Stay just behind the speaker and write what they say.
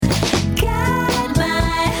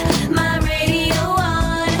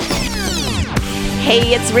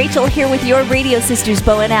Hey, it's Rachel here with your radio sisters,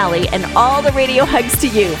 Bo and Allie, and all the radio hugs to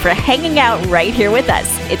you for hanging out right here with us.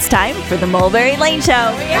 It's time for the Mulberry Lane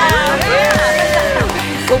Show.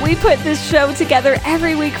 Well, we put this show together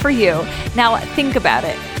every week for you. Now, think about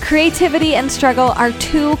it. Creativity and struggle are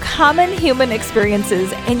two common human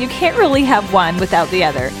experiences, and you can't really have one without the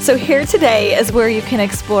other. So here today is where you can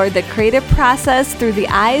explore the creative process through the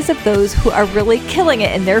eyes of those who are really killing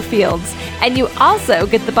it in their fields. And you also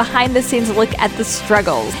get the behind-the-scenes look at the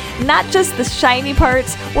struggles. Not just the shiny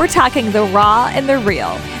parts, we're talking the raw and the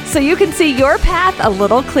real. So you can see your path a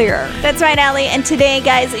little clearer. That's right, Allie. And today,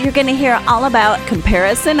 guys, you're going to hear all about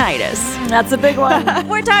comparisonitis. That's a big one.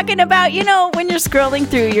 We're talking about, when you're scrolling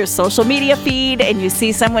through your social media feed and you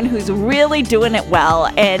see someone who's really doing it well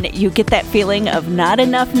and you get that feeling of not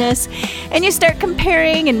enoughness and you start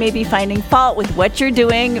comparing and maybe finding fault with what you're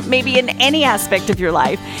doing, maybe in any aspect of your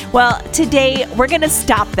life. Well, today we're going to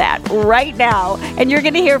stop that right now and you're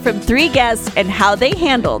going to hear from 3 guests and how they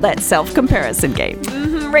handle that self-comparison game.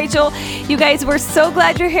 Rachel, you guys, we're so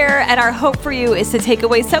glad you're here, and our hope for you is to take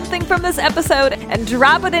away something from this episode and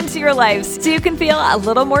drop it into your lives so you can feel a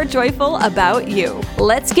little more joyful about you.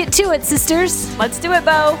 Let's get to it, sisters. Let's do it,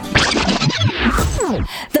 Bo.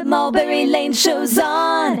 The Mulberry Lane Show's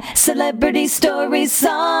on. Celebrity stories,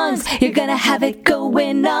 songs. You're gonna have it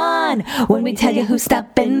going on when we tell you who's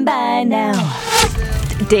stopping by now.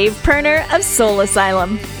 Dave Pirner of Soul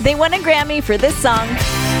Asylum. They won a Grammy for this song.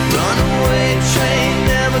 Runaway train,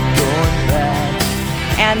 never going back.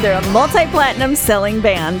 And they're a multi-platinum selling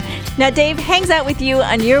band. Now, Dave hangs out with you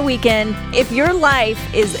on your weekend. If your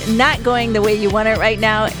life is not going the way you want it right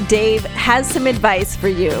now, Dave has some advice for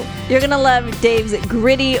you. You're going to love Dave's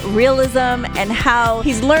gritty realism and how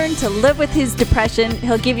he's learned to live with his depression.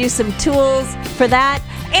 He'll give you some tools for that.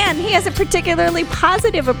 And he has a particularly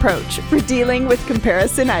positive approach for dealing with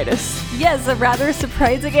comparisonitis. Yes, a rather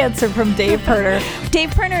surprising answer from Dave Pirner.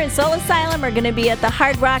 Dave Pirner and Soul Asylum are going to be at the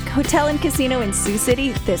Hard Rock Hotel and Casino in Sioux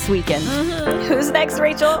City this weekend. Who's next,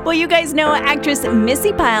 Rachel? Well, you guys know actress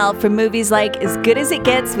Missi Pyle from movies like As Good As It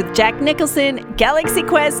Gets with Jack Nicholson, Galaxy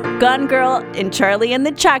Quest, Gone Girl, and Charlie and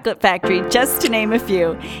the Chocolate Factory, just to name a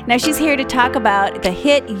few. Now, she's here to talk about the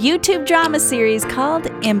hit YouTube drama series called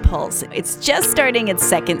Impulse. It's just starting its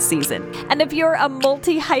second season. And if you're a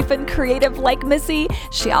multi-creative like Missi,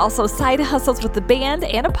 she also side hustles with the band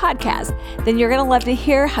and a podcast, then you're going to love to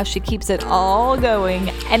hear how she keeps it all going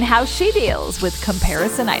and how she deals with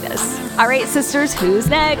comparisonitis. All right, sisters, who's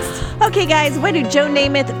next? Okay, guys, what do Joe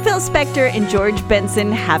Namath, Phil Spector, and George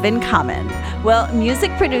Benson have in common? Well,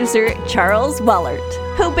 music producer Charles Wallert,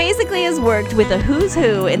 who basically has worked with a who's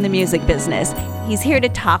who in the music business. He's here to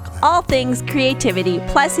talk all things creativity,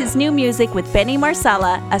 plus his new music with Benny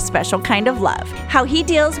Marsala, A Special Kind of Love. How he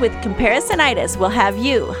deals with comparisonitis will have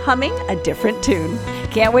you humming a different tune.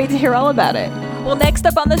 Can't wait to hear all about it. Well, next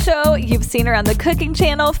up on the show, you've seen her on the Cooking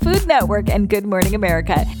Channel, Food Network, and Good Morning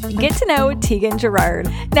America. Get to know Tieghan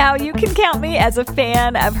Gerard. Now, you can count me as a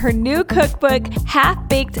fan of her new cookbook,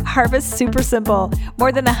 Half-Baked Harvest Super Simple.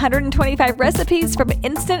 More than 125 recipes from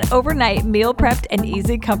instant, overnight, meal prepped, and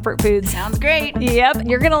easy comfort foods. Sounds great. Yep,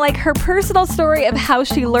 you're going to like her personal story of how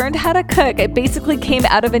she learned how to cook. It basically came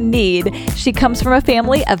out of a need. She comes from a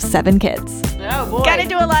family of 7 kids. Oh, boy. Got to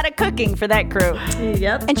do a lot of cooking for that crew.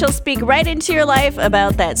 Yep. And she'll speak right into your life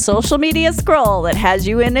about that social media scroll that has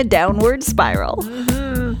you in a downward spiral.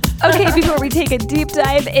 Okay, before we take a deep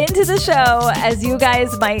dive into the show, as you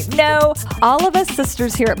guys might know, all of us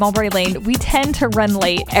sisters here at Mulberry Lane, we tend to run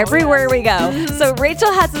late everywhere we go. So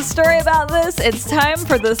Rachel has a story about this. It's time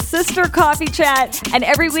for the Sister Coffee Chat. And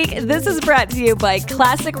every week, this is brought to you by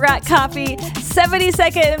Classic Rock Coffee,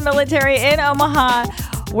 72nd Military in Omaha,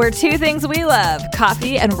 where 2 things we love,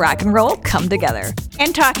 coffee and rock and roll, come together.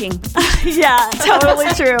 And talking. Yeah, totally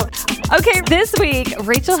true. Okay, this week,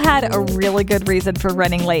 Rachel had a really good reason for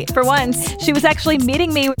running late. For once, she was actually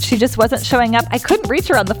meeting me. She just wasn't showing up. I couldn't reach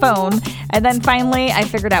her on the phone. And then finally, I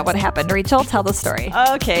figured out what happened. Rachel, tell the story.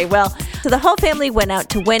 Okay, well, so the whole family went out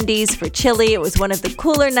to Wendy's for chili. It was one of the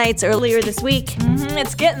cooler nights earlier this week.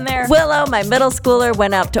 It's getting there. Willow, my middle schooler,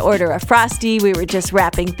 went up to order a Frosty. We were just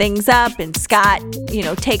wrapping things up, and Scott,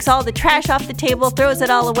 takes all the trash off the table, throws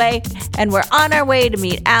it all away, and we're on our way to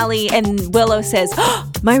meet Allie, and Willow says, "Oh,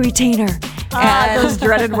 my retainer." And those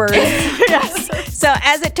dreaded words. Yes. So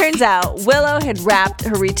as it turns out, Willow had wrapped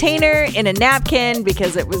her retainer in a napkin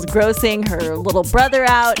because it was grossing her little brother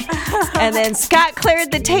out. And then Scott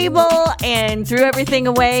cleared the table and threw everything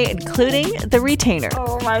away, including the retainer.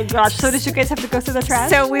 Oh my gosh. So did you guys have to go through the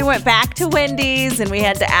trash? So we went back to Wendy's and we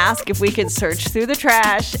had to ask if we could search through the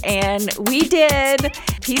trash. And we did.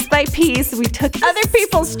 Piece by piece, we took other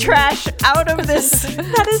people's trash out of this.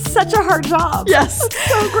 That is such a hard job. Yes.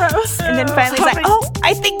 So gross. And then finally it's like, oh,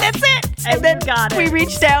 I think that's it. And then got it. we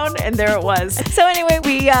reached down and there it was. So anyway,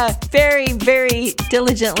 we very, very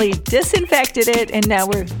diligently disinfected it and now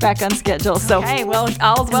we're back on schedule. So Okay, well,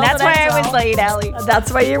 all's well. that's that why ends I was well. late, Allie.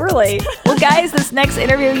 That's why you were late. Well, guys, this next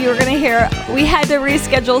interview you were going to hear, we had to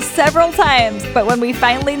reschedule several times, but when we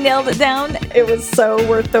finally nailed it down, it was so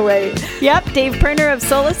worth the wait. Yep, Dave Pirner of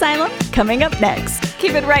Soul Asylum coming up next.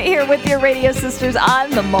 Keep it right here with your radio sisters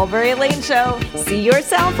on the Mulberry Lane Show. See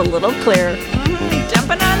yourself a little clearer.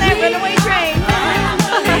 Jumping on that runaway train.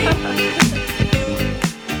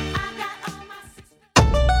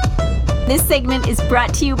 This segment is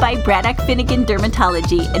brought to you by Braddock Finnegan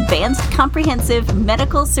Dermatology, advanced comprehensive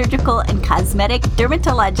medical, surgical, and cosmetic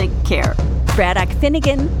dermatologic care.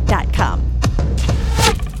 BraddockFinnegan.com.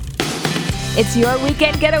 It's your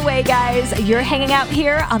weekend getaway, guys. You're hanging out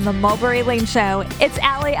here on the Mulberry Lane Show. It's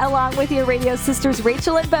Allie along with your radio sisters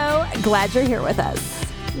Rachel and Bo. Glad you're here with us.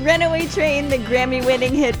 Runaway Train, the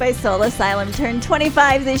Grammy-winning hit by Soul Asylum, turned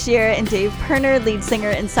 25 this year, and Dave Pirner, lead singer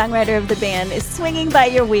and songwriter of the band, is swinging by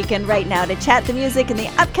your weekend right now to chat the music in the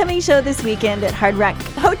upcoming show this weekend at Hard Rock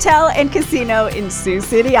Hotel and Casino in Sioux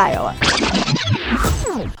City, Iowa.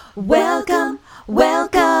 Welcome,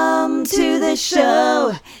 welcome to the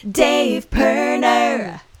show, Dave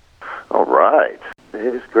Pirner. All right.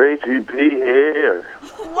 It's great to be here.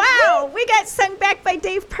 Wow, we got sung back by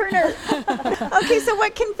Dave Pirner. Okay, so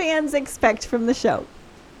what can fans expect from the show?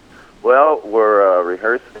 Well, we're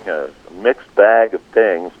rehearsing a mixed bag of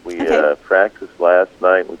things. We practiced last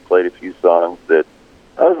night. We played a few songs that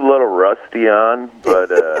I was a little rusty on, but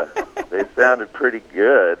they sounded pretty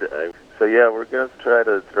good. So, yeah, we're going to try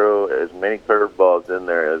to throw as many curveballs in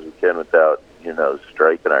there as we can without,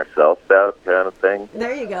 striking ourselves out kind of thing.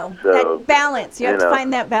 There you go. So, that balance. You have to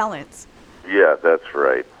find that balance. Yeah, that's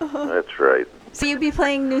right. That's right. So you'll be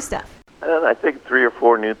playing new stuff. And I think 3 or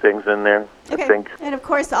 4 new things in there, Okay. I think. And, of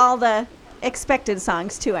course, all the expected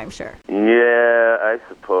songs, too, I'm sure. Yeah, I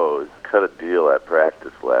suppose. Cut a deal at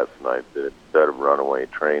practice last night that instead of Runaway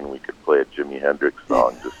Train, we could play a Jimi Hendrix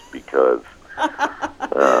song just because.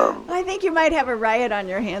 I think you might have a riot on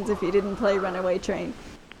your hands if you didn't play Runaway Train.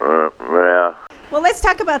 Yeah. Well, let's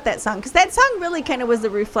talk about that song, because that song really kind of was a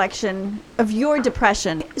reflection of your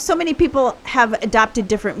depression. So many people have adopted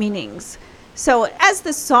different meanings. So as the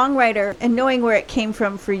songwriter and knowing where it came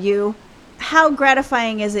from for you, how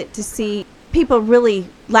gratifying is it to see people really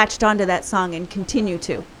latched onto that song and continue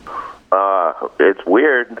to? It's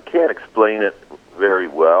weird. I can't explain it very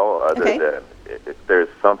well other than there's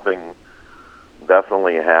something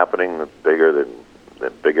definitely happening that's bigger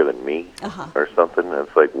than me or something.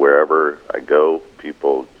 It's like wherever I go,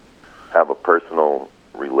 people have a personal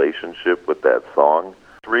relationship with that song.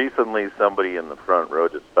 Recently, somebody in the front row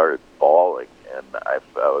just started bawling, and I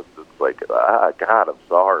was just like, God, I'm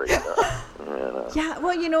sorry. Yeah,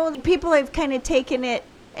 well, people have kind of taken it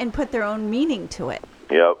and put their own meaning to it.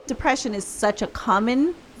 Yep. Depression is such a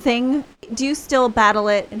common thing. Do you still battle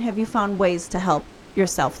it, and have you found ways to help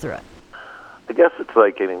yourself through it? I guess it's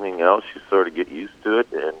like anything else. You sort of get used to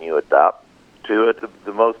it and you adapt to it.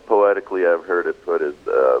 The most poetically I've heard it put is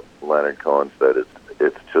Leonard Cohen said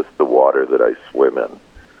it's just the water that I swim in.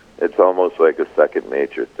 It's almost like a second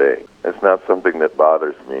nature thing. It's not something that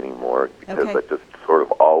bothers me anymore because I've just sort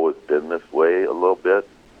of always been this way a little bit.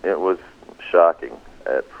 It was shocking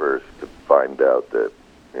at first to find out that,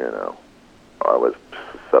 I was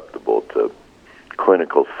susceptible to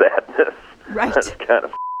clinical sadness. Right. That's kind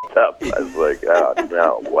of up. I was like, oh,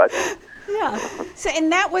 no, what? Yeah. So,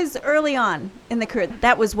 and that was early on in the career.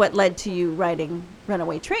 That was what led to you writing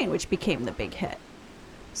Runaway Train, which became the big hit.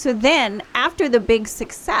 So then, after the big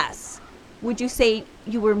success, would you say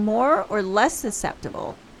you were more or less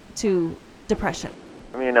susceptible to depression?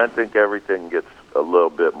 I mean, I think everything gets a little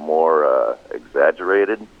bit more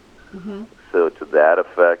exaggerated. Mm-hmm. So to that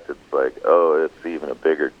effect, it's like, oh, it's even a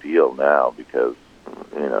bigger deal now because,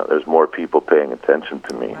 there's more people paying attention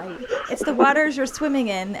to me. Right. It's the waters you're swimming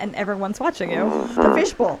in, and everyone's watching you. Mm-hmm. The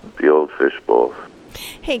fishbowl. The old fishbowl.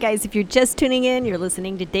 Hey guys, if you're just tuning in, you're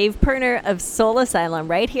listening to Dave Pirner of Soul Asylum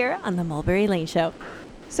right here on the Mulberry Lane Show.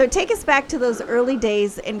 So take us back to those early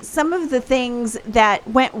days and some of the things that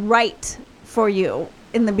went right for you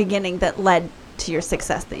in the beginning that led to your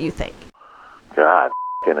success that you think? God,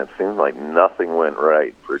 and it seems like nothing went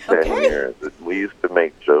right for 10 years. We used to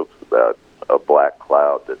make jokes about a black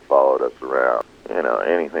cloud that followed us around. You know,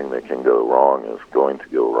 anything that can go wrong is going to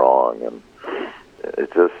go wrong. And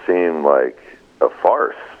it just seemed like a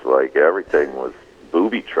farce. Like everything was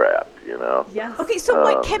booby-trapped, you know? Yes. Okay, so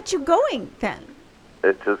what kept you going then?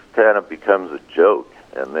 It just kind of becomes a joke.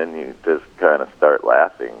 And then you just kind of start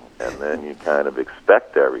laughing. And then you kind of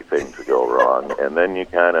expect everything to go wrong. And then you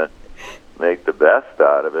kind of make the best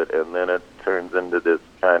out of it. And then it turns into this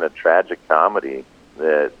kind of tragic comedy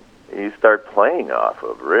that you start playing off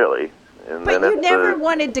of, really. And but then you never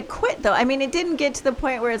wanted to quit, though. I mean, it didn't get to the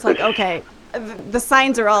point where it's like, okay, the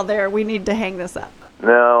signs are all there. We need to hang this up.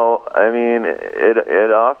 No, I mean,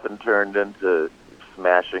 it often turned into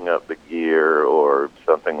smashing up the gear or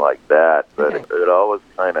something like that. But it always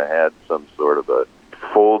kind of had some sort of a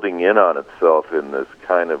folding in on itself in this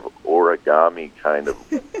kind of origami kind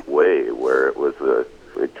of way where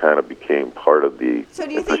it kind of became part of the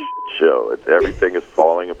shit show. Everything is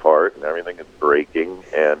falling apart and everything is breaking,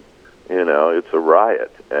 and you know, it's a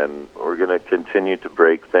riot, and we're going to continue to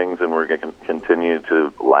break things, and we're going to continue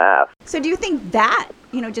to laugh. So do you think that,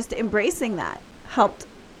 you know, just embracing that helped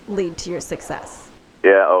lead to your success?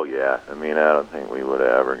 Yeah, oh yeah. I mean, I don't think we would have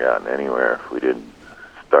ever gotten anywhere if we didn't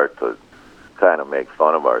start to kind of make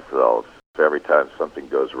fun of ourselves. Every time something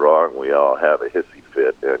goes wrong, we all have a hissy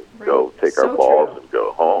fit and go take our balls and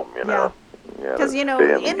go home, you know. Because, you know,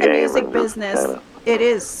 in the music business, it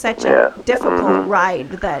is such a difficult ride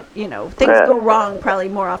that, you know, things go wrong probably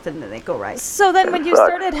more often than they go right. So then when you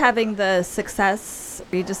started having the success,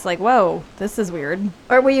 were you just like, whoa, this is weird?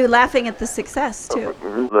 Or were you laughing at the success, too?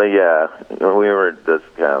 Yeah, we were just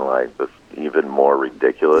kind of like this even more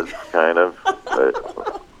ridiculous kind of,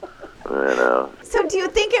 but, you know. So do you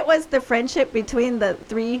think it was the friendship between the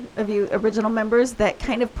three of you original members that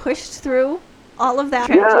kind of pushed through all of that?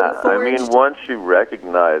 Yeah, I mean, once you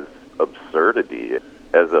recognize absurdity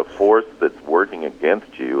as a force that's working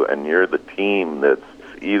against you, and you're the team that's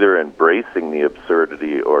either embracing the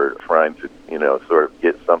absurdity or trying to, you know, sort of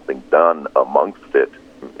get something done amongst it,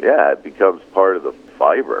 yeah, it becomes part of the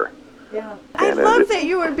fiber. Yeah. I love that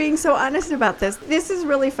you were being so honest about this. This is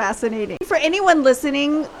really fascinating. For anyone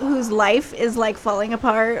listening whose life is like falling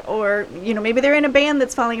apart, or, you know, maybe they're in a band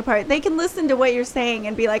that's falling apart, they can listen to what you're saying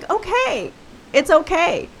and be like, okay, it's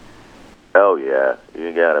okay. Oh, yeah.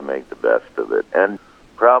 You got to make the best of it. And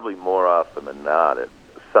probably more often than not, it's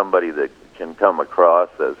somebody that can come across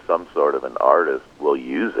as some sort of an artist will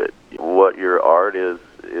use it. What your art is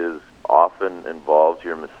often involves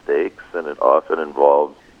your mistakes, and it often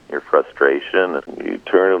involves your frustration. You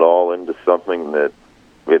turn it all into something that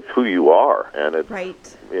it's who you are, and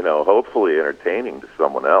it's, you know, hopefully entertaining to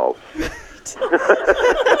someone else.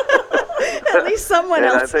 At least someone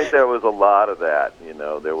else. And I think there was a lot of that, you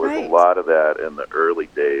know. There was a lot of that in the early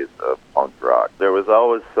days of punk rock. There was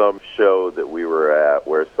always some show that we were at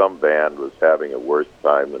where some band was having a worse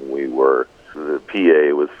time than we were. The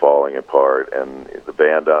PA was falling apart, and the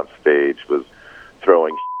band on stage was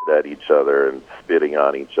throwing shit at each other and spitting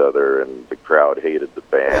on each other, and the crowd hated the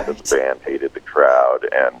band, and the band hated the crowd.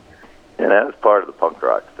 And that was part of the punk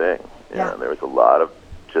rock thing. You know, there was a lot of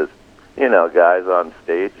just, you know, guys on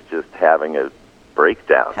stage just having a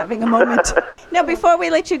breakdown. Having a moment. Now, before we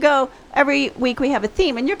let you go, every week we have a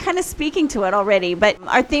theme, and you're kind of speaking to it already, but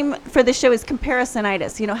our theme for the show is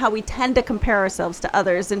comparisonitis, you know, how we tend to compare ourselves to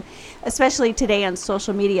others, and especially today on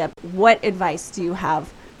social media. What advice do you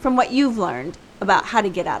have from what you've learned about how to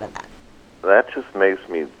get out of that? That just makes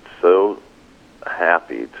me so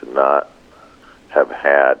happy to not have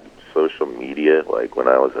had social media like when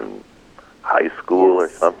I was in high school or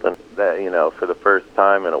something. That, you know, for the first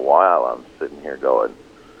time in a while, I'm sitting here going,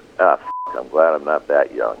 I'm glad I'm not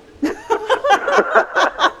that young.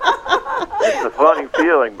 It's a funny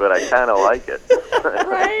feeling, but I kind of like it.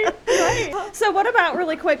 Right. So what about,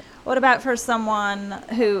 really quick, what about for someone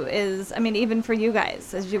who is, I mean, even for you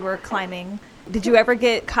guys, as you were climbing, did you ever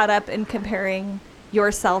get caught up in comparing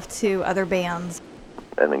yourself to other bands?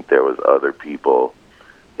 I think there was other people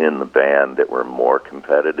in the band that were more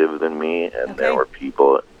competitive than me, and there were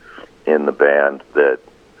people in the band that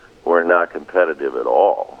were not competitive at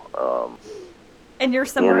all. And you're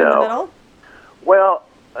somewhere in the middle? Well,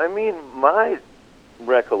 I mean, my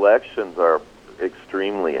recollections are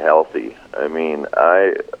extremely healthy. I mean,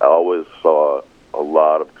 I always saw a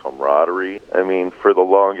lot of camaraderie. I mean, for the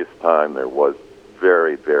longest time, there was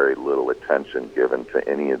very, very little attention given to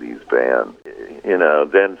any of these bands. You know,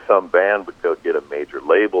 then some band would go get a major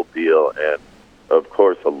label deal, and of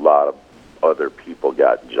course a lot of other people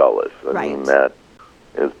got jealous. I mean, that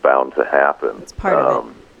is bound to happen. It's part of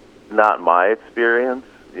it. Not my experience,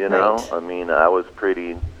 you know. Right. I mean, I was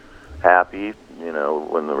pretty happy, you know,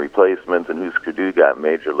 when the Replacements and Husker Du got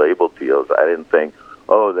major label deals. I didn't think,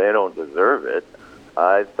 oh, they don't deserve it.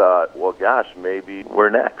 I thought, well, gosh, maybe we're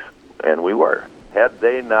next. And we were. Had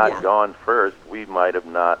they not gone first, we might have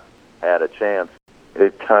not had a chance.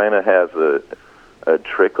 It kind of has a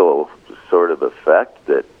trickle sort of effect.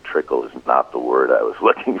 That trickle is not the word I was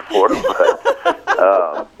looking for,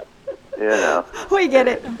 but, you know. We get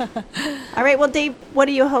it. All right. Well, Dave, what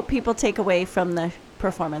do you hope people take away from the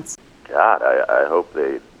performance? God, I hope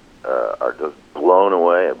they are just blown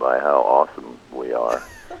away by how awesome we are.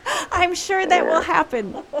 I'm sure that will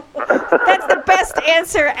happen. That's the best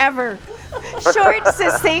answer ever. Short,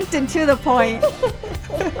 succinct, and to the point.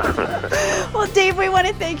 Well, Dave, we want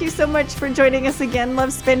to thank you so much for joining us again.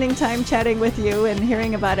 Love spending time chatting with you and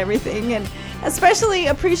hearing about everything, and especially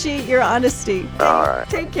appreciate your honesty. All right.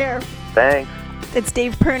 Take care. Thanks. It's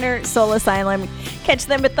Dave Pirner, Soul Asylum. Catch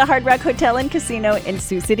them at the Hard Rock Hotel and Casino in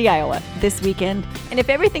Sioux City, Iowa this weekend. And if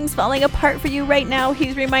everything's falling apart for you right now,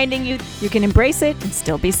 he's reminding you you can embrace it and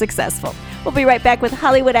still be successful. We'll be right back with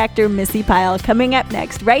Hollywood actor Missi Pyle coming up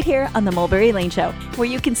next right here on the Mulberry Lane Show, where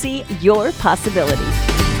you can see your possibilities.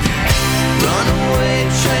 Runaway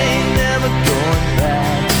train, never going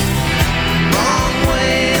back. Wrong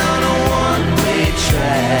way on a one-way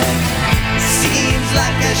track. Seems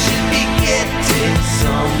like I should be getting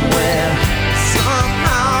somewhere.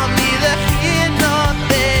 Somehow I'm neither here nor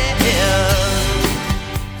there.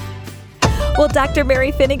 Well, Dr.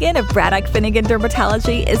 Mary Finnegan of Braddock Finnegan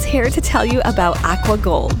Dermatology is here to tell you about Aqua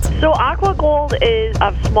Gold. So Aqua Gold is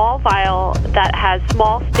a small vial that has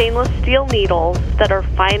small stainless steel needles that are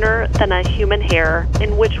finer than a human hair,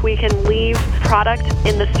 in which we can leave product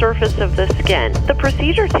in the surface of the skin. The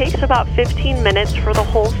procedure takes about 15 minutes for the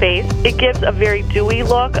whole face. It gives a very dewy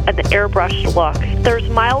look, an airbrushed look. There's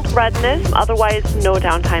mild redness, otherwise no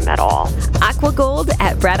downtime at all. Aqua Gold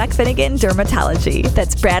at Braddock Finnegan Dermatology.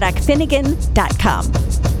 That's BraddockFinnegan.com.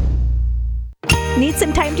 Need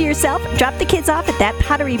some time to yourself? Drop the kids off at That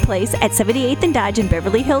Pottery Place at 78th and Dodge in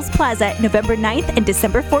Beverly Hills Plaza, November 9th and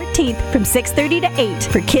December 14th from 6:30 to 8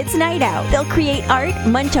 for Kids Night Out. They'll create art,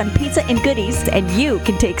 munch on pizza and goodies, and you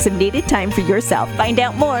can take some needed time for yourself. Find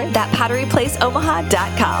out more at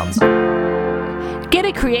thatpotteryplaceomaha.com. Get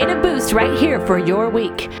a creative boost right here for your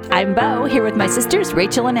week. I'm Bo, here with my sisters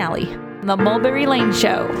Rachel and Allie. The Mulberry Lane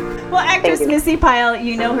Show. Well, actress Missi Pyle,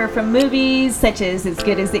 you know her from movies such as As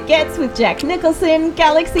Good as It Gets with Jack Nicholson,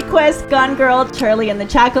 Galaxy Quest, Gone Girl, Charlie and the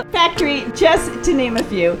Chocolate Factory, just to name a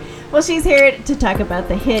few. Well, she's here to talk about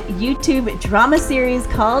the hit YouTube drama series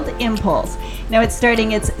called Impulse. Now it's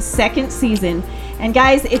starting its second season. And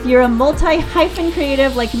guys, if you're a multi-hyphen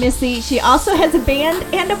creative like Missi, she also has a band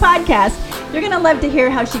and a podcast. You're going to love to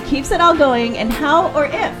hear how she keeps it all going and how or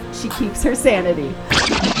if she keeps her sanity.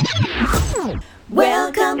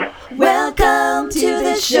 Welcome to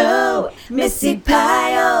the show, Missi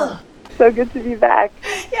Pyle. So good to be back.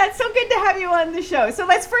 Yeah, it's so good to have you on the show. So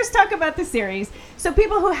let's first talk about the series. So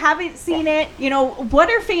people who haven't seen it, you know, what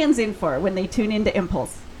are fans in for when they tune into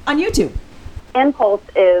Impulse on YouTube? Impulse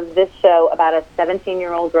is this show about a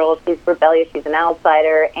 17-year-old girl. She's rebellious. She's an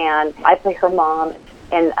outsider, and I play her mom,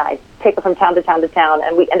 and I take her from town to town to town,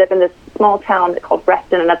 and we end up in this small town called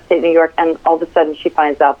Reston in upstate New York, and all of a sudden she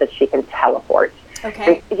finds out that she can teleport.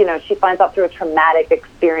 Okay. And, you know, she finds out through a traumatic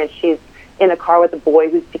experience. She's in a car with a boy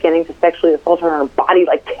who's beginning to sexually assault her, and her body,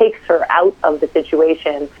 like, takes her out of the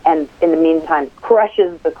situation, and in the meantime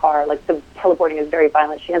crushes the car. Like, the teleporting is very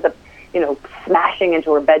violent. She ends up, you know, smashing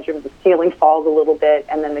into her bedroom. The ceiling falls a little bit,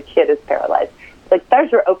 and then the kid is paralyzed. Like,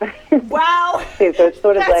 there's your opening. Wow. So it's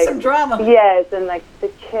sort of That's like some drama. Yes, and like the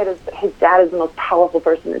kid is, his dad is the most powerful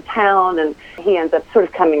person in town, and he ends up sort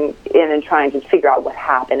of coming in and trying to figure out what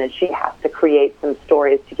happened, and she has to create some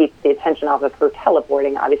stories to keep the attention off of her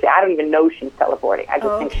teleporting. Obviously, I don't even know she's teleporting. I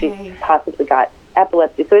just think she's possibly got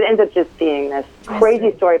epilepsy. So it ends up just being this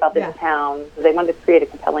crazy story about this town. They wanted to create a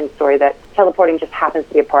compelling story that teleporting just happens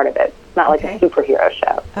to be a part of it. It's not like a superhero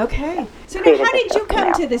show. Okay. So now, how did you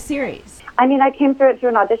come to the series? I mean, I came through it through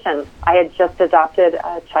an audition. I had just adopted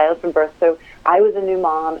a child from birth, so I was a new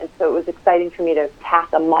mom, and so it was exciting for me to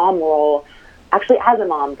cast a mom role, actually as a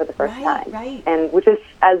mom for the first time. Right. And which is,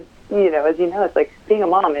 as you know, it's like being a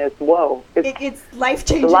mom is, whoa. It's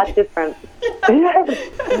life-changing. It's a lot different.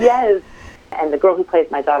 Yes. And the girl who plays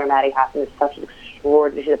my daughter, Maddie Haffen, is such an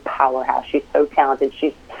sorority. She's a powerhouse. She's so talented.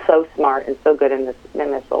 She's so smart and so good in this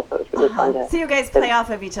role. So it's really fun to. So you guys play off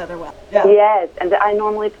of each other well. Yes, and I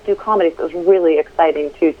normally do comedy, so it was really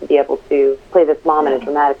exciting too to be able to play this mom in a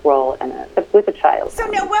dramatic role and with a child. So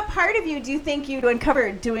now, what part of you do you think you'd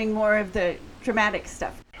uncover doing more of the dramatic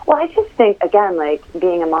stuff? Well, I just think, again, like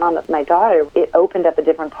being a mom of my daughter, it opened up a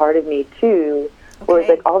different part of me too. Whereas,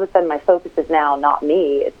 like, all of a sudden my focus is now not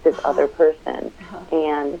me, it's this other person.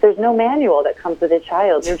 And there's no manual that comes with a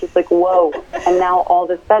child. You're just like, whoa. And now all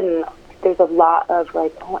of a sudden there's a lot of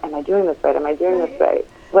like, oh, am I doing this right? Am I doing this right?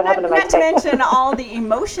 What happened to my Not to mention all the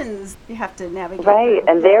emotions you have to navigate. Right,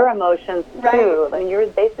 through. and their emotions Right. too. I mean, you're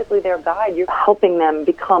basically their guide. You're helping them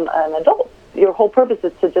become an adult. Your whole purpose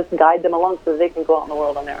is to just guide them along so they can go out in the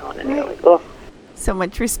world on their own. And you're like, oh. So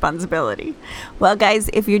much responsibility. Well, guys,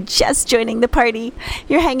 if you're just joining the party,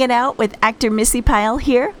 you're hanging out with actor Missi Pyle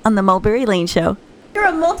here on the Mulberry Lane Show. You're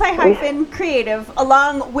a multi-hyphen creative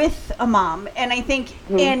along with a mom. And I think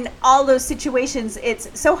in all those situations,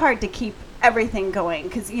 it's so hard to keep everything going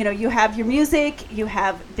because, you know, you have your music, you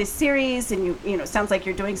have this series, and you know, sounds like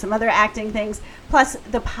you're doing some other acting things, plus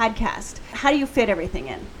the podcast. How do you fit everything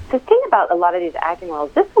in? The thing about a lot of these acting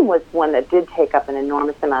roles, this one was one that did take up an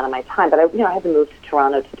enormous amount of my time, but I had to move to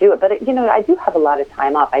Toronto to do it. But, I do have a lot of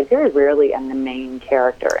time off. I very rarely am the main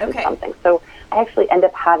character in something. So I actually end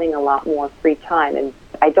up having a lot more free time, and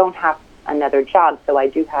I don't have another job, so I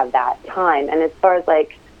do have that time. And as far as,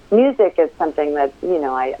 like, music is something that,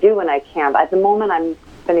 I do when I can. But at the moment, I'm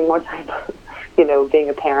spending more time, being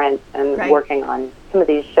a parent and working on some of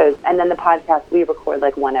these shows. And then the podcast, we record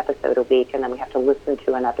like one episode a week, and then we have to listen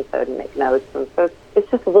to an episode and make notes. And so it's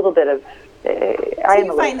just a little bit of, I am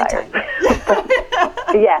a little tired.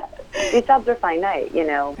 Yeah. These jobs are finite, We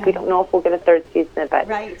don't know if we'll get a third season, but...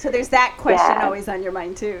 Right. So there's that question always on your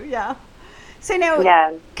mind, too. Yeah. So now,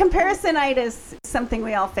 comparisonitis is something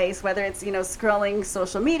we all face, whether it's, scrolling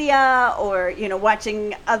social media or,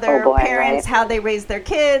 watching other parents, how they raise their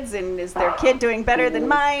kids, and is their kid doing better than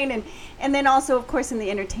mine? And then also, of course, in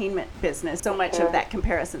the entertainment business, so much of that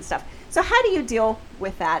comparison stuff. So how do you deal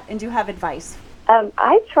with that, and do you have advice?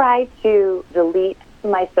 I try to delete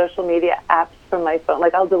my social media apps from my phone.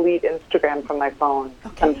 Like, I'll delete Instagram from my phone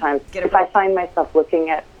sometimes if I find myself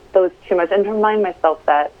looking at those too much, and to remind myself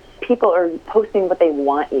that people are posting what they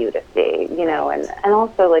want you to see, and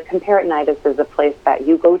also, like, comparisonitis is a place that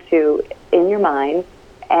you go to in your mind,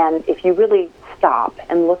 and if you really stop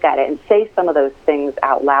and look at it and say some of those things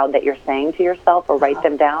out loud that you're saying to yourself or write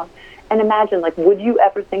them down, and imagine, like, would you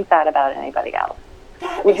ever think that about anybody else?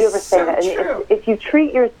 Would you ever say that? And if you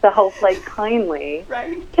treat yourself, like, kindly,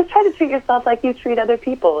 just try to treat yourself like you treat other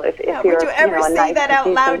people. If you're, would you ever say nice that out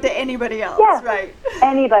loud to anybody else? Yeah,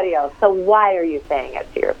 anybody else. So why are you saying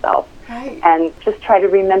it to yourself? And just try to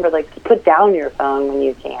remember, like, to put down your phone when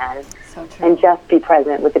you can. So true. And just be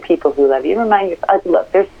present with the people who love you. Remind yourself,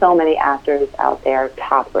 look, there's so many actors out there.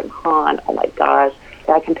 Catherine Hahn, oh my gosh.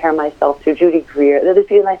 I compare myself to Judy Greer.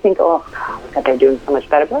 And I think, oh, God, they're doing so much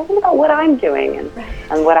better. But I think about what I'm doing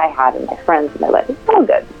and what I have and my friends in my life. It's all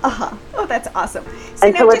good. Oh, that's awesome. So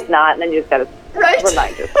until it's not, and then you just got to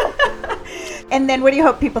remind yourself. And then what do you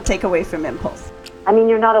hope people take away from Impulse? I mean,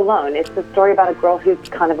 you're not alone. It's a story about a girl who's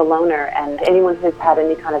kind of a loner, and anyone who's had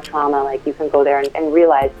any kind of trauma, like, you can go there and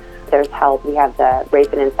realize there's help. We have the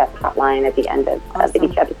rape and incest hotline at the end of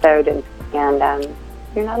each episode, and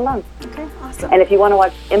you're not alone. Okay, awesome. And if you want to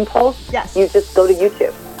watch Impulse, you just go to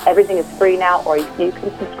YouTube. Everything is free now, or you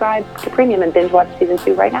can subscribe to Premium and binge watch season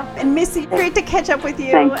 2 right now. And Missi, great to catch up with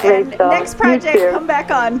you. Thanks, and Rachel. Next project, come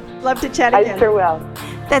back on. Love to chat again. I sure will.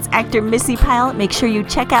 That's actor Missi Pyle. Make sure you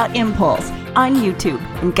check out Impulse on YouTube.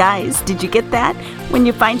 And guys, did you get that? When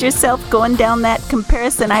you find yourself going down that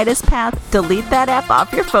comparisonitis path, delete that app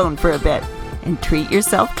off your phone for a bit and treat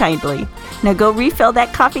yourself kindly. Now go refill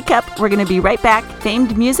that coffee cup. We're going to be right back.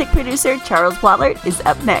 Famed music producer Charles Wallert is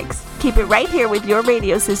up next. Keep it right here with your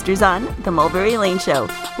radio sisters on The Mulberry Lane Show,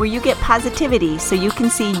 where you get positivity so you can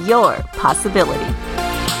see your possibility.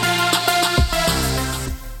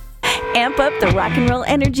 Amp up the rock and roll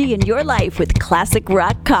energy in your life with classic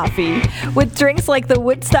rock coffee. With drinks like the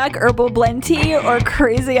Woodstock Herbal Blend Tea or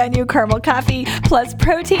Crazy on You Caramel Coffee, plus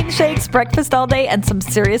protein shakes, breakfast all day, and some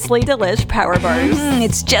seriously delish power bars.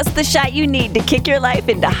 It's just the shot you need to kick your life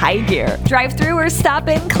into high gear. Drive through or stop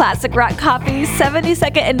in Classic Rock Coffee,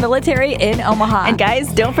 72nd and Military in Omaha. And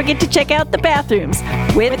guys, don't forget to check out the bathrooms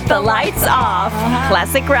with the lights off.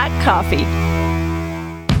 Classic Rock Coffee.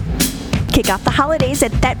 Kick off the holidays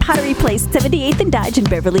at That Pottery Place, 78th and Dodge in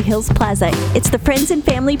Beverly Hills Plaza. It's the Friends and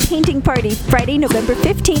Family Painting Party, Friday, November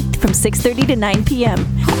 15th from 6:30 to 9 p.m.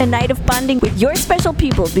 A night of bonding with your special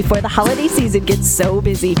people before the holiday season gets so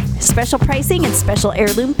busy. Special pricing and special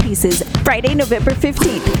heirloom pieces, Friday, November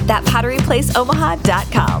 15th.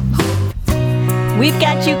 ThatPotteryPlaceOmaha.com. We've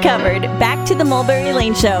got you covered. Back to the Mulberry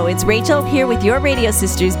Lane Show. It's Rachel here with your radio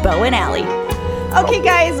sisters, Bo and Allie. Okay,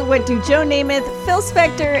 guys, what do Joe Namath, Phil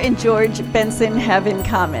Spector, and George Benson have in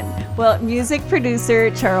common? Well, music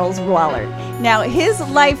producer Charles Wallert. Now, his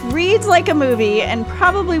life reads like a movie and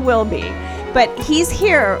probably will be, but he's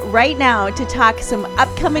here right now to talk some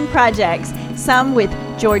upcoming projects, some with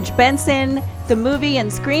George Benson, the movie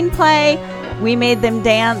and screenplay, We Made Them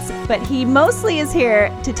Dance, but he mostly is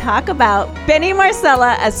here to talk about Benny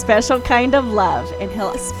Marcella, A Special Kind of Love, and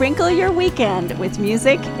he'll sprinkle your weekend with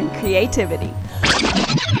music and creativity.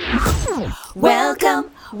 Welcome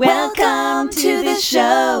to the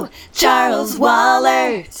show, Charles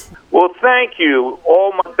Wallert. Well, thank you.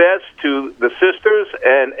 All my best to the sisters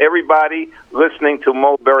and everybody listening to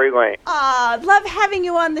Mulberry Lane. Love having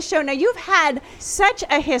you on the show. Now, you've had such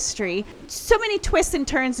a history, so many twists and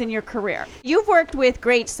turns in your career. You've worked with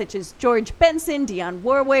greats such as George Benson, Dionne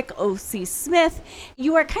Warwick, O.C. Smith.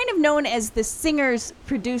 You are kind of known as the singer's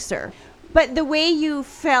producer. But the way you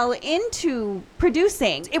fell into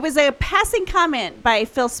producing, it was a passing comment by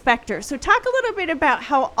Phil Spector. So talk a little bit about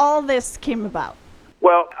how all this came about.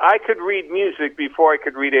 Well, I could read music before I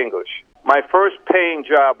could read English. My first paying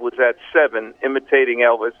job was at 7, imitating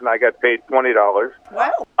Elvis, and I got paid $20.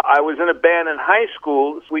 Wow. I was in a band in high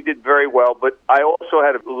school, so we did very well, but I also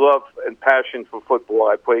had a love and passion for football.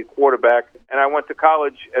 I played quarterback, and I went to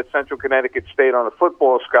college at Central Connecticut State on a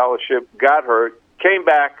football scholarship, got hurt, came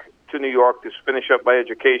back to New York to finish up my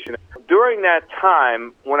education. During that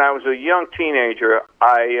time, when I was a young teenager,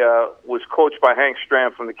 I was coached by Hank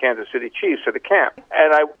Stram from the Kansas City Chiefs at a camp.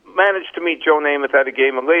 And I managed to meet Joe Namath at a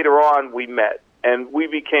game, and later on we met. And we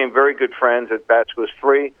became very good friends at Bachelor's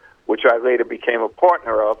 3, which I later became a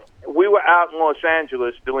partner of. We were out in Los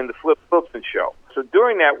Angeles doing the Flip Wilson show. So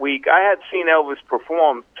during that week, I had seen Elvis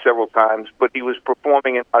perform several times, but he was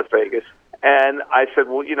performing in Las Vegas. And I said,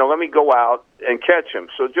 well, let me go out and catch him.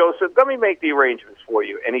 So Joe said, let me make the arrangements for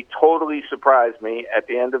you. And he totally surprised me. At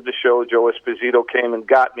the end of the show, Joe Esposito came and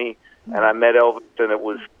got me, and I met Elvis, and it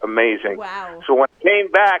was amazing. Wow. So when I came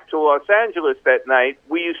back to Los Angeles that night,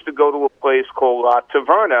 we used to go to a place called La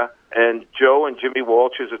Taverna, and Joe and Jimmy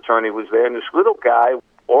Walsh's attorney was there, and this little guy,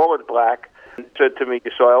 all in black, said to me,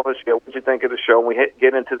 you saw Elvis? Yeah, what did you think of the show? And we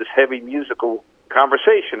get into this heavy musical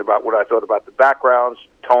conversation about what I thought about the backgrounds,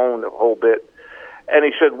 tone, the whole bit. And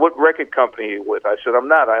he said, what record company are you with? I said, I'm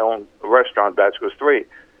not. I own a restaurant, Bachelor's 3.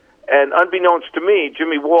 And unbeknownst to me,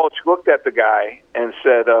 Jimmy Walsh looked at the guy and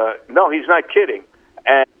said, no, he's not kidding.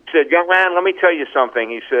 And he said, young man, let me tell you something.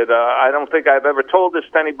 He said, I don't think I've ever told this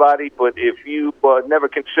to anybody, but if you never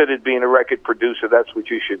considered being a record producer, that's what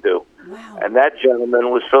you should do. Wow. And that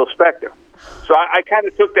gentleman was Phil Spector. So I kind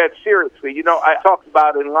of took that seriously. I talked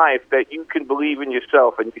about in life that you can believe in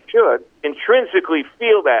yourself, and you should intrinsically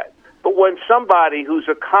feel that. But when somebody who's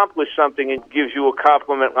accomplished something and gives you a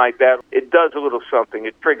compliment like that, it does a little something.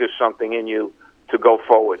 It triggers something in you to go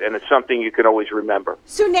forward, and it's something you can always remember.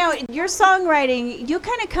 So now, your songwriting, you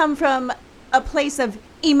kind of come from a place of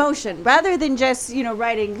emotion. Rather than just,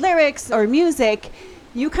 writing lyrics or music,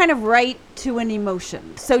 you kind of write to an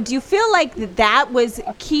emotion. So do you feel like that was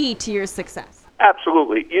key to your success?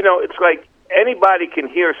 Absolutely. It's like anybody can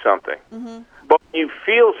hear something, but when you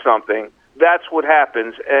feel something, that's what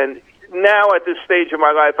happens. And now at this stage of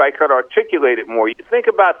my life, I could articulate it more. You think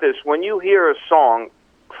about this. When you hear a song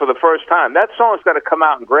for the first time, that song's got to come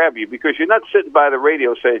out and grab you, because you're not sitting by the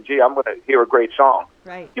radio saying, gee, I'm going to hear a great song.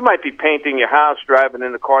 Right. You might be painting your house, driving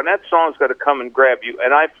in the car, and that song's got to come and grab you.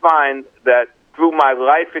 And I find that through my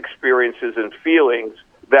life experiences and feelings,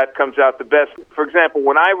 that comes out the best. For example,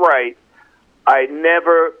 when I write, I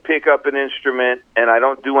never pick up an instrument, and I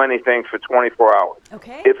don't do anything for 24 hours.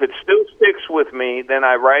 Okay. If it still sticks with me, then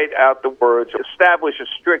I write out the words, establish a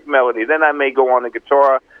strict melody. Then I may go on the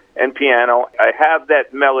guitar and piano. I have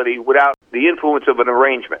that melody without the influence of an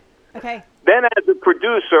arrangement. Okay. Then as a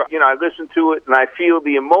producer, I listen to it and I feel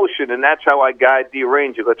the emotion, and that's how I guide the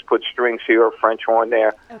arranger. Let's put strings here, a French horn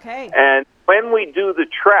there. Okay. And when we do the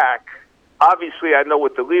track, obviously I know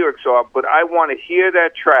what the lyrics are, but I want to hear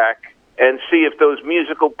that track and see if those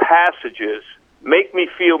musical passages make me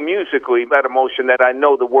feel musically that emotion that I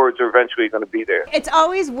know the words are eventually going to be there. It's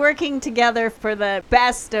always working together for the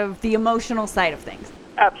best of the emotional side of things.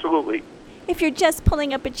 Absolutely. If you're just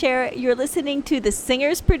pulling up a chair, you're listening to the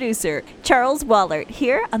singer's producer, Charles Wallert,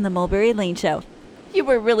 here on the Mulberry Lane Show. You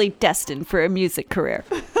were really destined for a music career.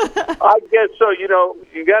 I guess so.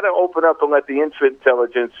 You got to open up and let the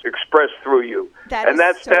intelligence express through you.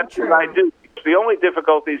 That's true. what I do. The only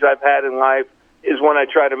difficulties I've had in life is when I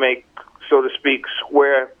try to make, so to speak,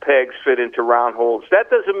 square pegs fit into round holes. That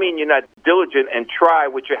doesn't mean you're not diligent and try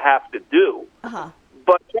what you have to do.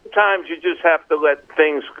 But sometimes you just have to let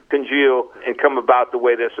things congeal and come about the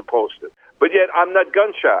way they're supposed to. But yet, I'm not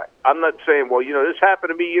gun shy. I'm not saying, well, this happened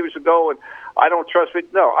to me years ago and I don't trust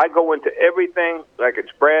it. No, I go into everything like it's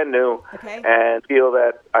brand new and feel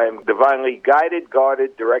that I am divinely guided,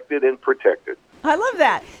 guarded, directed, and protected. I love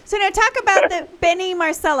that. So now talk about the Benny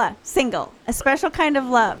Marcella single, A Special Kind of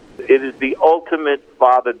Love. It is the ultimate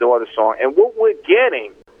father-daughter song. And what we're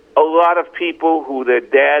getting, a lot of people who their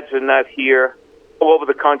dads are not here, all over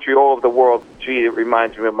the country, all over the world. Gee, it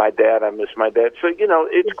reminds me of my dad. I miss my dad. So,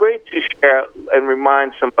 it's great to share and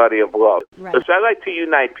remind somebody of love. Right. Because I like to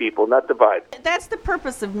unite people, not divide. That's the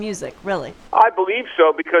purpose of music, really. I believe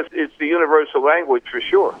so, because it's the universal language for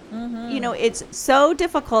sure. It's so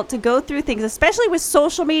difficult to go through things, especially with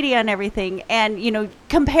social media and everything, and,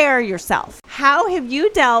 compare yourself. How have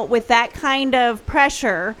you dealt with that kind of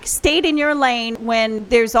pressure, stayed in your lane when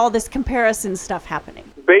there's all this comparison stuff happening?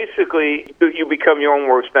 Basically, you become your own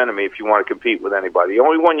worst enemy if you want to compete with anybody. The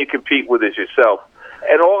only one you compete with is yourself.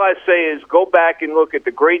 And all I say is go back and look at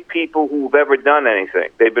the great people who've ever done anything.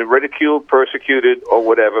 They've been ridiculed, persecuted, or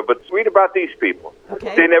whatever, but read about these people.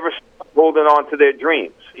 Okay. They never stopped holding on to their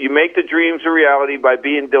dreams. You make the dreams a reality by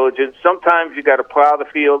being diligent. Sometimes you got to plow the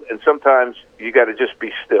field, and sometimes you got to just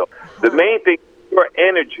be still. The main thing, your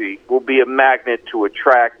energy will be a magnet to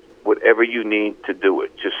attract whatever you need to do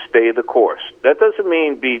it. Just stay the course. That doesn't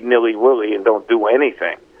mean be nilly-willy and don't do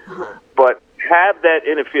anything. But have that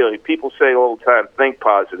inner feeling. People say all the time, think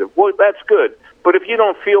positive. Well, that's good. But if you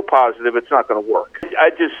don't feel positive, it's not going to work.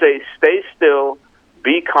 I just say stay still,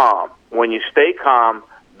 be calm. When you stay calm,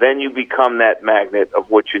 then you become that magnet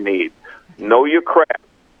of what you need. Know your craft.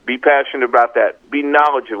 Be passionate about that. Be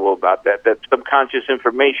knowledgeable about that. That subconscious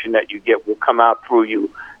information that you get will come out through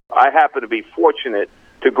you. I happen to be fortunate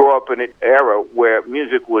to grow up in an era where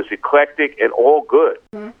music was eclectic and all good.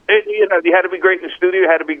 You had to be great in the studio, you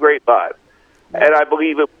had to be great live. And I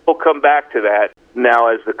believe it will come back to that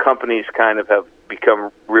now as the companies kind of have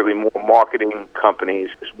become really more marketing companies.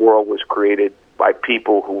 This world was created by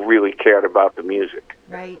people who really cared about the music.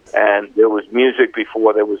 Right. And there was music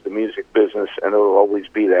before there was the music business, and it will always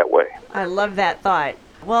be that way. I love that thought.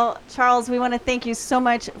 Well, Charles, we want to thank you so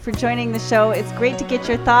much for joining the show. It's great to get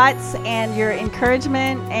your thoughts and your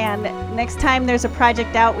encouragement. And next time there's a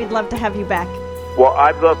project out, we'd love to have you back. Well,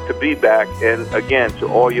 I'd love to be back. And again, to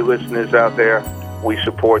all you listeners out there, we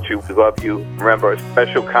support you. We love you. Remember, A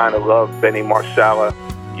Special Kind of Love, Benny Marcella.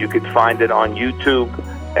 You could find it on YouTube,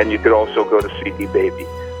 and you could also go to CD Baby.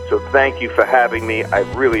 So thank you for having me. I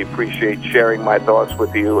really appreciate sharing my thoughts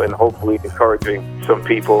with you and hopefully encouraging some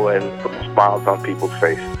people and putting smiles on people's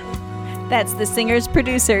faces. That's the singer's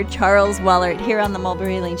producer, Charles Wallert, here on the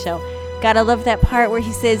Mulberry Lane Show. Gotta love that part where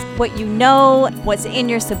he says what you know, what's in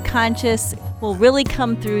your subconscious will really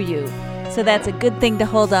come through you. So that's a good thing to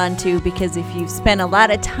hold on to, because if you've spent a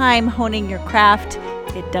lot of time honing your craft,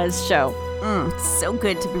 it does show. So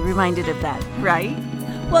good to be reminded of that, right?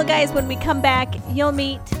 Well, guys, when we come back, you'll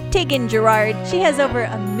meet Tieghan Gerard. She has over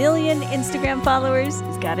 1 million Instagram followers.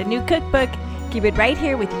 She's got a new cookbook. Keep it right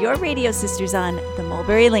here with your radio sisters on The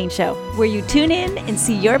Mulberry Lane Show, where you tune in and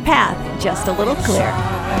see your path just a little clearer.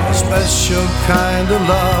 A special kind of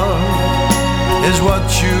love is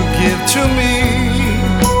what you give to me.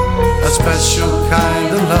 A special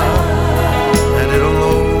kind of love, and it'll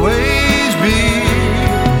always be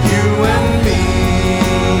you and me.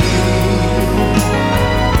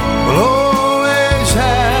 We'll always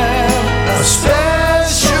have a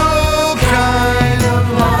special kind of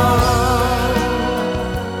love.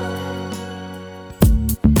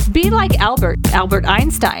 Be like Albert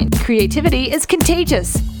Einstein. Creativity is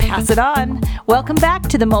contagious. Pass it on. Welcome back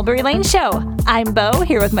to the Mulberry Lane Show. I'm Bo,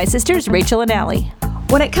 here with my sisters Rachel and Allie.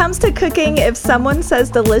 When it comes to cooking, if someone says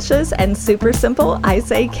delicious and super simple, I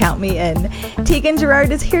say count me in. Tieghan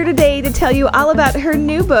Gerard is here today to tell you all about her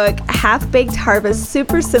new book, Half-Baked Harvest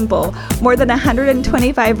Super Simple, more than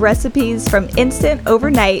 125 recipes from instant,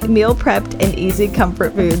 overnight, meal prepped, and easy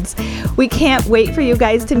comfort foods. We can't wait for you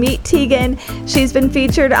guys to meet Tieghan. She's been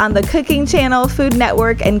featured on the Cooking Channel, Food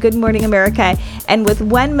Network, and Good Morning America, and with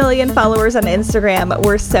 1 million followers on Instagram,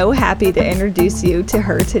 we're so happy to introduce you to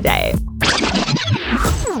her today.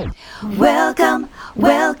 Welcome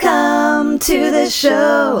to the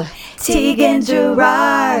show. Tieghan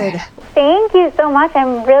Gerard. Thank you so much.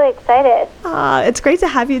 I'm really excited. It's great to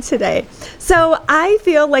have you today. So I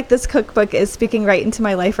feel like this cookbook is speaking right into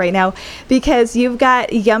my life right now because you've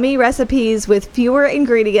got yummy recipes with fewer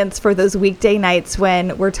ingredients for those weekday nights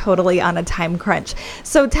when we're totally on a time crunch.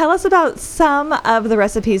 So tell us about some of the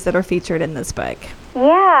recipes that are featured in this book.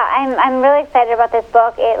 Yeah, I'm really excited about this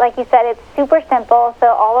book. Like you said, it's super simple. So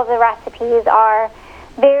all of the recipes are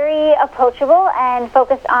very approachable and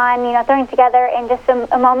focused on, throwing together in just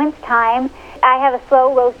a moment's time. I have a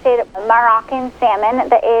slow roasted Moroccan salmon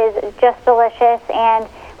that is just delicious, and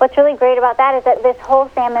what's really great about that is that this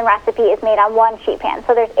whole salmon recipe is made on one sheet pan.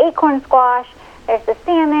 So there's acorn squash, there's the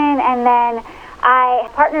salmon, and then I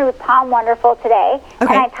partnered with Palm Wonderful today, and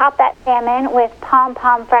I topped that salmon with Palm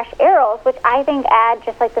Fresh arrows, which I think add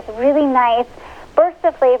just like this really nice burst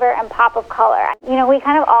of flavor and pop of color. We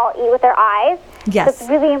kind of all eat with our eyes. Yes. So it's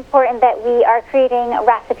really important that we are creating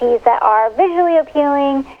recipes that are visually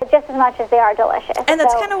appealing just as much as they are delicious. And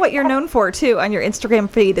that's kind of what you're known for, too, on your Instagram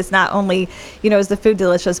feed. Is not only, is the food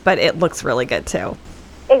delicious, but it looks really good, too.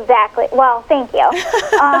 Exactly. Well, thank you.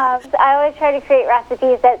 I always try to create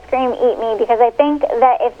recipes that scream eat me, because I think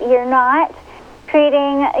that if you're not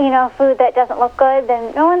creating, food that doesn't look good,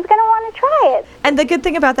 then no one's going to want to try it. And the good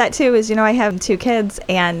thing about that, too, is, I have 2 kids,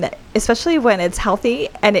 and especially when it's healthy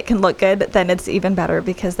and it can look good, then it's even better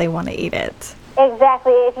because they want to eat it.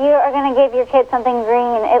 Exactly. If you are going to give your kids something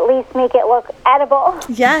green, at least make it look edible.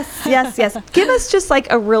 Yes. Give us just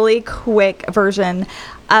like a really quick version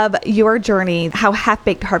of your journey, how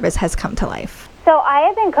Half-Baked Harvest has come to life. So I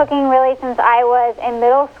have been cooking really since I was in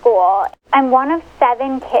middle school. I'm one of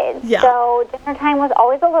 7 kids, so dinner time was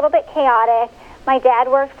always a little bit chaotic. My dad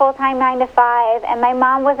worked full-time 9 to 5, and my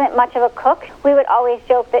mom wasn't much of a cook. We would always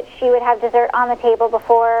joke that she would have dessert on the table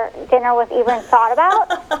before dinner was even thought about.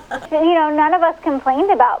 None of us complained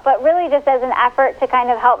about, but really just as an effort to kind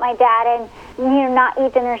of help my dad and, not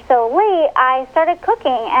eat dinner so late, I started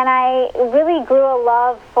cooking, and I really grew a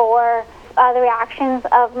love for the reactions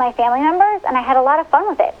of my family members, and I had a lot of fun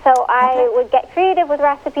with it. So I would get creative with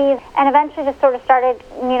recipes and eventually just sort of started,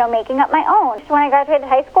 making up my own. So when I graduated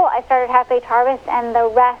high school, I started Half-Baked Harvest, and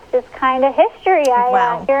the rest is kind of history. Here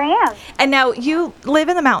I am. And now you live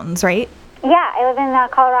in the mountains, right? Yeah, I live in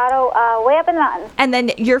Colorado, way up in the mountains. And then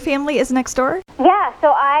your family is next door? Yeah,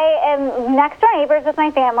 so I am next door neighbors with my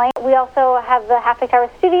family. We also have the Half-Baked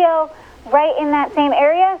Harvest studio right in that same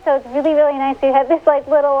area, so it's really, really nice. We have this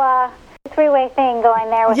little 3-way thing going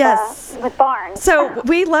there with barns. So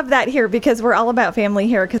we love that here because we're all about family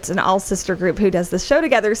here, because it's an all-sister group who does this show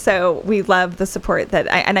together. So we love the support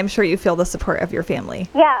and I'm sure you feel the support of your family.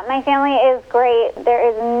 Yeah, my family is great. There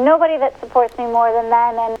is nobody that supports me more than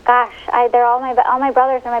them. And gosh, they're all my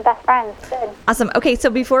brothers are my best friends. Good. Awesome. Okay, so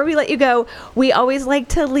before we let you go, we always like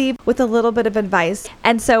to leave with a little bit of advice.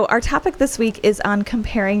 And so our topic this week is on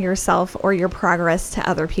comparing yourself or your progress to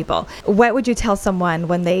other people. What would you tell someone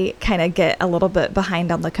when they kind of get a little bit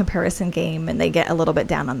behind on the comparison game and they get a little bit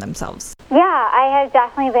down on themselves? Yeah, I have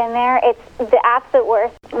definitely been there. It's the absolute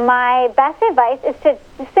worst. My best advice is to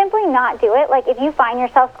simply not do it. Like if you find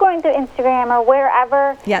yourself scrolling through Instagram or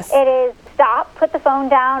wherever it is, stop, put the phone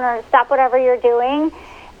down or stop whatever you're doing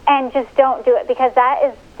and just don't do it, because that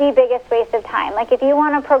is the biggest waste of time. Like if you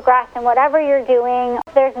want to progress in whatever you're doing,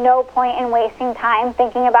 there's no point in wasting time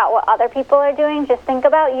thinking about what other people are doing. Just think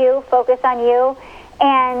about you, focus on you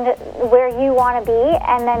and where you want to be,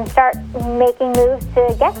 and then start making moves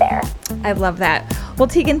to get there. I love that. Well,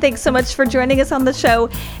 Tieghan, thanks so much for joining us on the show.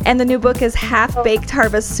 And the new book is Half-Baked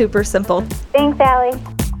Harvest, super simple. Thanks, Allie.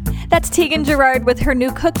 That's Tieghan Gerard with her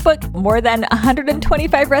new cookbook, more than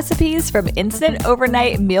 125 recipes from instant,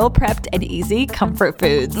 overnight, meal prepped, and easy comfort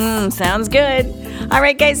foods. Sounds good. All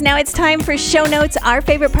right, guys, now it's time for Show Notes, our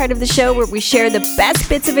favorite part of the show where we share the best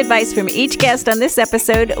bits of advice from each guest on this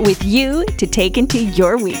episode with you to take into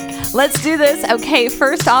your week. Let's do this. Okay,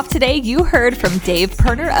 first off today, you heard from Dave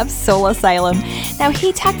Pirner of Soul Asylum. Now,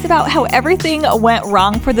 he talked about how everything went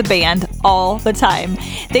wrong for the band all the time.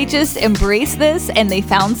 They just embraced this and they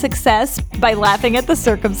found success by laughing at the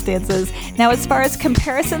circumstances. Now, as far as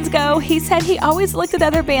comparisons go, he said he always looked at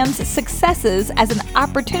other bands' successes as an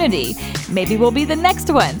opportunity. Maybe we'll be the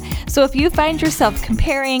next one. So if you find yourself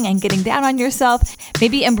comparing and getting down on yourself,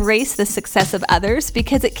 Maybe embrace the success of others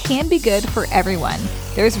because it can be good for everyone.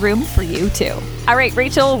 There's room for you too. All right,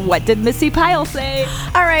 Rachel, what did Missi Pyle say?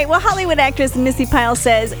 All right, well, Hollywood actress Missi Pyle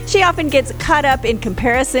says she often gets caught up in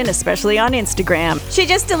comparison, especially on Instagram. She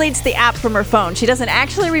just deletes the app from her phone. She doesn't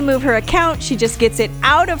actually remove her account. She just gets it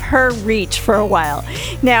out of her reach for a while.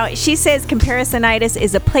 Now, she says comparisonitis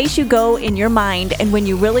is a place you go in your mind, and when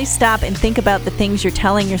you really stop and think about the things you're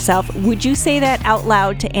telling yourself, would you say that out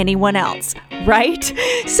loud to anyone else? Right?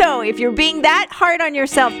 So if you're being that hard on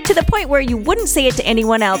yourself to the point where you wouldn't say it to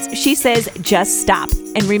anyone else, she says just stop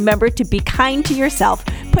and remember to be kind to yourself.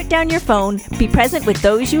 Put down your phone, be present with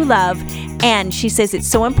those you love, and she says it's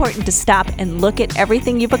so important to stop and look at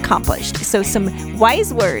everything you've accomplished. So some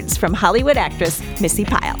wise words from Hollywood actress Missi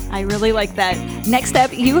Pyle. I really like that. Next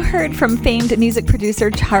up, you heard from famed music producer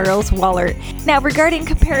Charles Wallert. Now, regarding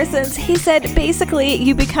comparisons, he said basically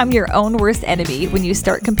you become your own worst enemy when you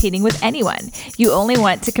start competing with anyone. You only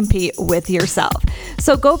want to compete with yourself.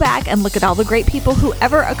 So go back and look at all the great people who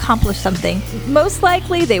ever accomplished something. Most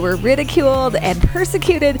likely they were ridiculed and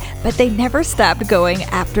persecuted, but they never stopped going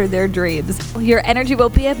after their dreams. Your energy will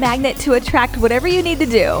be a magnet to attract whatever you need to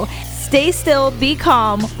do. Stay still, be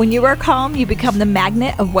calm. When you are calm, you become the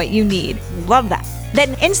magnet of what you need. Love that.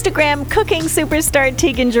 Then Instagram cooking superstar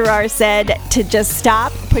Tieghan Gerard said to just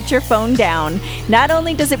stop, put your phone down. Not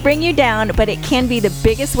only does it bring you down, but it can be the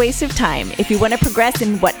biggest waste of time. If you want to progress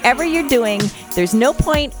in whatever you're doing, there's no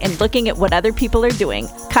point in looking at what other people are doing.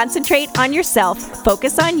 Concentrate on yourself,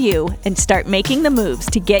 focus on you, and start making the moves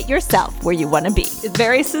to get yourself where you want to be. It's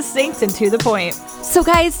very succinct and to the point. So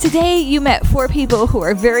guys, today you met 4 people who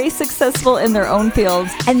are very successful in their own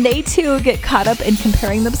fields, and they too get caught up in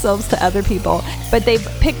comparing themselves to other people. But they've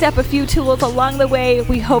picked up a few tools along the way.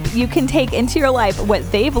 We hope you can take into your life what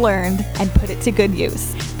they've learned and put it to good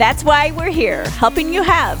use. That's why we're here, helping you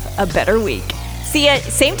have a better week. See ya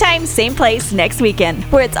same time, same place next weekend,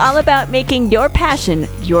 where it's all about making your passion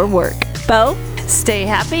your work. Bo? Stay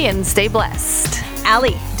happy and stay blessed.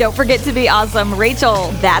 Allie? Don't forget to be awesome.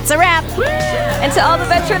 Rachel? That's a wrap. And to all the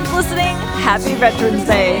veterans listening, happy Veterans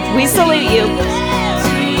Day. We salute you.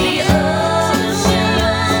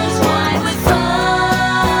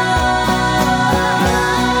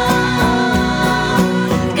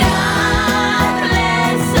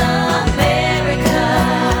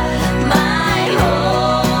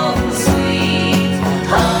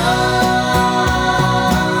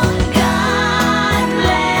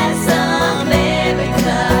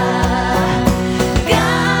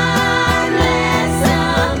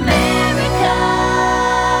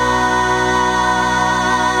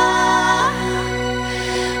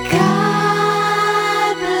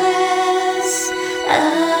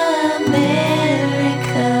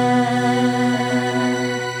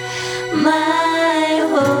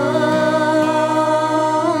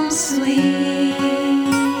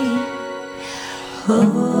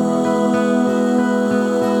 Oh.